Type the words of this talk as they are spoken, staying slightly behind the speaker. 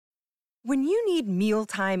When you need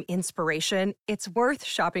mealtime inspiration, it's worth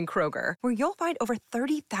shopping Kroger, where you'll find over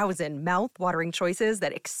 30,000 mouth-watering choices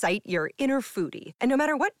that excite your inner foodie. And no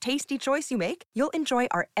matter what tasty choice you make, you'll enjoy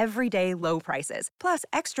our everyday low prices, plus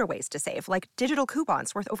extra ways to save, like digital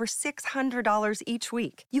coupons worth over $600 each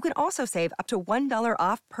week. You can also save up to $1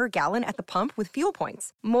 off per gallon at the pump with fuel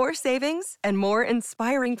points. More savings and more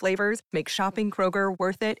inspiring flavors make shopping Kroger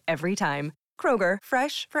worth it every time. Kroger,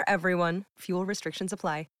 fresh for everyone. Fuel restrictions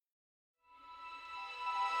apply.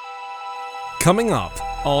 Coming up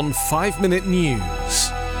on 5 Minute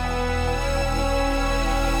News.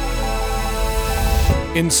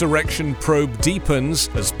 Insurrection probe deepens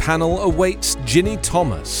as panel awaits Ginny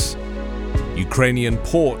Thomas. Ukrainian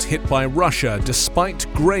port hit by Russia despite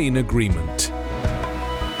grain agreement.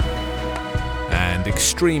 And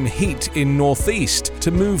extreme heat in northeast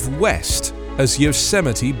to move west as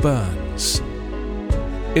Yosemite burns.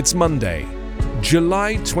 It's Monday,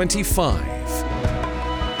 July 25.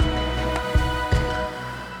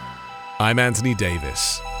 I'm Anthony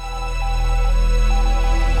Davis.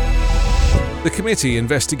 The committee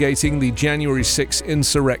investigating the January 6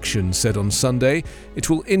 insurrection said on Sunday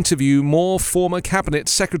it will interview more former cabinet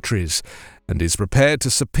secretaries and is prepared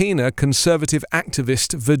to subpoena conservative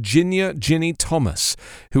activist Virginia Ginny Thomas,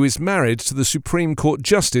 who is married to the Supreme Court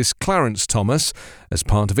Justice Clarence Thomas, as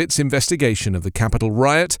part of its investigation of the Capitol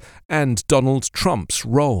riot and Donald Trump's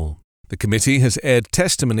role. The committee has aired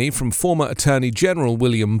testimony from former Attorney General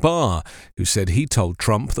William Barr, who said he told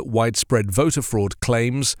Trump that widespread voter fraud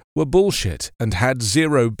claims were bullshit and had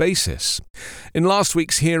zero basis. In last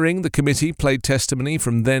week's hearing, the committee played testimony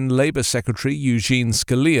from then Labour Secretary Eugene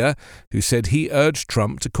Scalia, who said he urged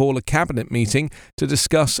Trump to call a cabinet meeting to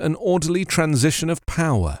discuss an orderly transition of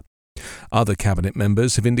power. Other cabinet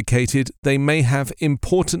members have indicated they may have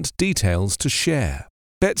important details to share.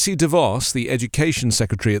 Betsy DeVos, the education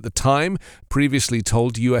secretary at the time, previously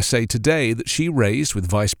told USA Today that she raised with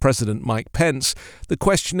Vice President Mike Pence the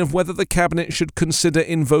question of whether the cabinet should consider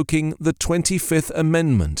invoking the 25th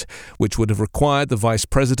Amendment, which would have required the vice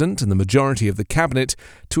president and the majority of the cabinet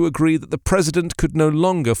to agree that the president could no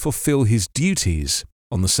longer fulfill his duties.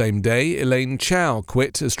 On the same day, Elaine Chao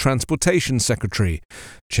quit as Transportation Secretary.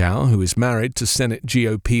 Chao, who is married to Senate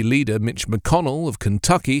GOP leader Mitch McConnell of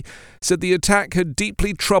Kentucky, said the attack had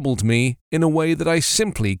deeply troubled me in a way that I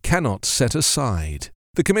simply cannot set aside.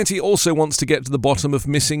 The committee also wants to get to the bottom of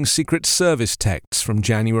missing Secret Service texts from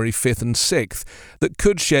January 5th and 6th that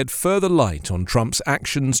could shed further light on Trump's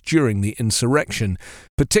actions during the insurrection,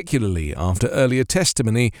 particularly after earlier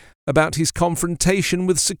testimony about his confrontation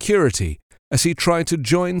with security as he tried to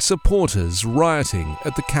join supporters rioting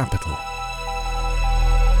at the Capitol.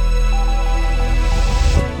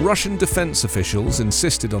 Russian defense officials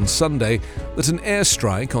insisted on Sunday that an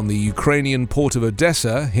airstrike on the Ukrainian port of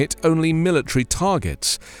Odessa hit only military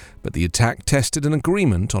targets, but the attack tested an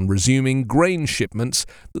agreement on resuming grain shipments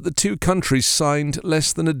that the two countries signed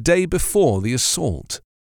less than a day before the assault.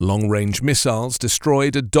 Long-range missiles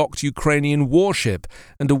destroyed a docked Ukrainian warship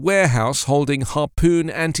and a warehouse holding Harpoon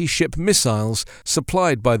anti-ship missiles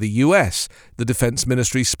supplied by the US, the Defense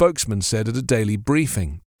Ministry spokesman said at a daily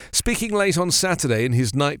briefing. Speaking late on Saturday in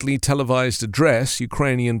his nightly televised address,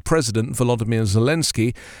 Ukrainian President Volodymyr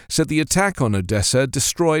Zelensky said the attack on Odessa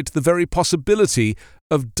destroyed the very possibility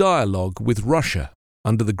of dialogue with Russia.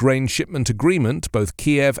 Under the grain shipment agreement, both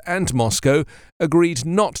Kiev and Moscow agreed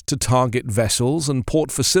not to target vessels and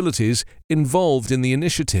port facilities involved in the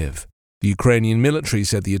initiative. The Ukrainian military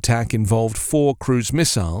said the attack involved 4 cruise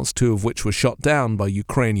missiles, 2 of which were shot down by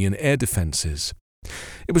Ukrainian air defenses.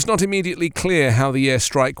 It was not immediately clear how the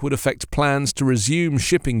airstrike would affect plans to resume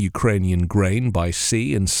shipping Ukrainian grain by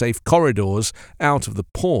sea in safe corridors out of the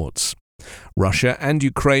ports. Russia and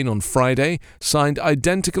Ukraine on Friday signed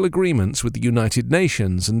identical agreements with the United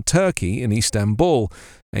Nations and Turkey in Istanbul,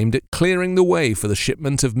 aimed at clearing the way for the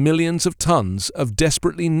shipment of millions of tons of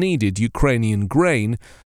desperately needed Ukrainian grain,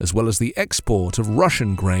 as well as the export of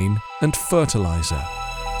Russian grain and fertilizer.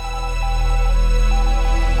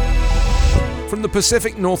 From the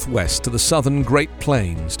Pacific Northwest to the southern Great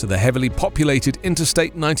Plains to the heavily populated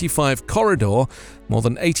Interstate 95 corridor, more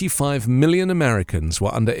than 85 million Americans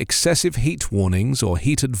were under excessive heat warnings or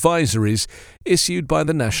heat advisories issued by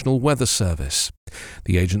the National Weather Service.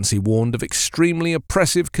 The agency warned of extremely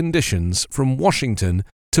oppressive conditions from Washington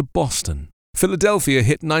to Boston. Philadelphia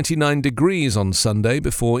hit 99 degrees on Sunday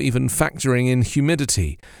before even factoring in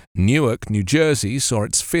humidity. Newark, New Jersey saw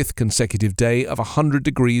its 5th consecutive day of 100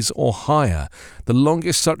 degrees or higher, the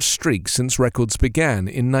longest such streak since records began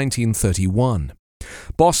in 1931.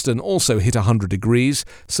 Boston also hit 100 degrees,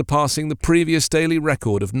 surpassing the previous daily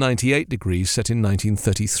record of 98 degrees set in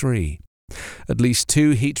 1933. At least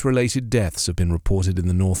 2 heat-related deaths have been reported in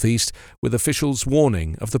the northeast, with officials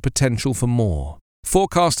warning of the potential for more.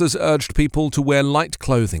 Forecasters urged people to wear light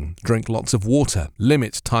clothing, drink lots of water,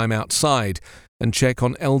 limit time outside, and check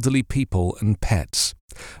on elderly people and pets.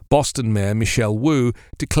 Boston Mayor Michelle Wu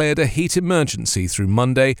declared a heat emergency through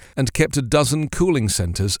Monday and kept a dozen cooling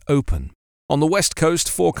centers open. On the West Coast,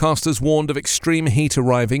 forecasters warned of extreme heat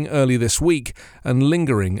arriving early this week and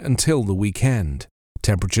lingering until the weekend.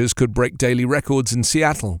 Temperatures could break daily records in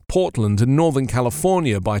Seattle, Portland, and Northern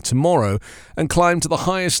California by tomorrow and climb to the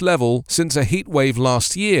highest level since a heat wave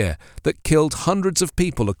last year that killed hundreds of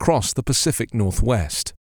people across the Pacific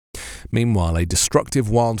Northwest. Meanwhile, a destructive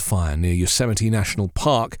wildfire near Yosemite National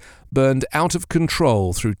Park burned out of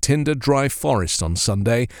control through tinder dry forest on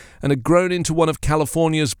Sunday and had grown into one of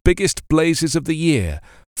California's biggest blazes of the year,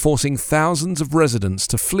 forcing thousands of residents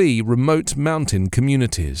to flee remote mountain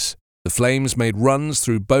communities. The flames made runs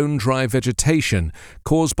through bone-dry vegetation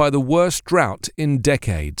caused by the worst drought in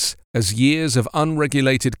decades, as years of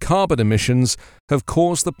unregulated carbon emissions have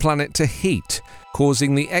caused the planet to heat,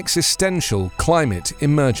 causing the existential climate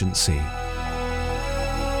emergency.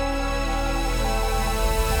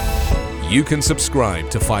 You can subscribe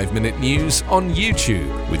to 5 Minute News on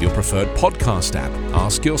YouTube with your preferred podcast app.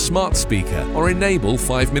 Ask your smart speaker or enable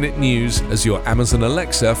 5 Minute News as your Amazon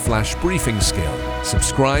Alexa flash briefing skill.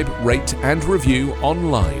 Subscribe, rate and review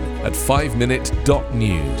online at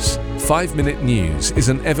 5minute.news. 5 Minute News is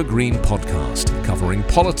an evergreen podcast covering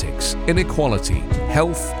politics, inequality,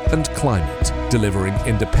 health and climate, delivering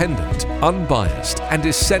independent, unbiased and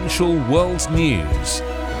essential world news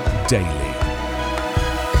daily.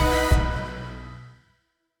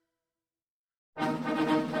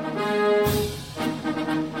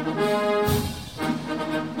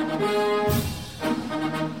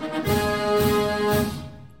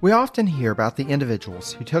 We often hear about the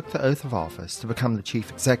individuals who took the oath of office to become the chief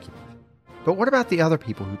executive. But what about the other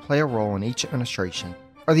people who play a role in each administration,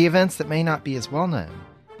 or the events that may not be as well known,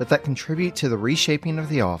 but that contribute to the reshaping of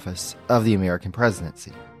the office of the American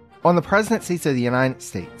presidency? On the Presidencies of the United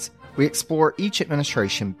States, we explore each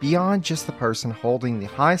administration beyond just the person holding the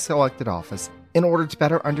highest elected office in order to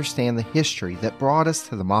better understand the history that brought us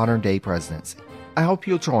to the modern-day presidency. I hope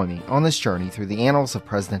you'll join me on this journey through the annals of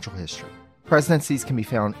presidential history. Presidencies can be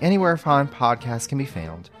found anywhere fine podcasts can be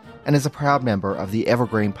found, and is a proud member of the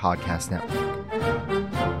Evergreen Podcast Network.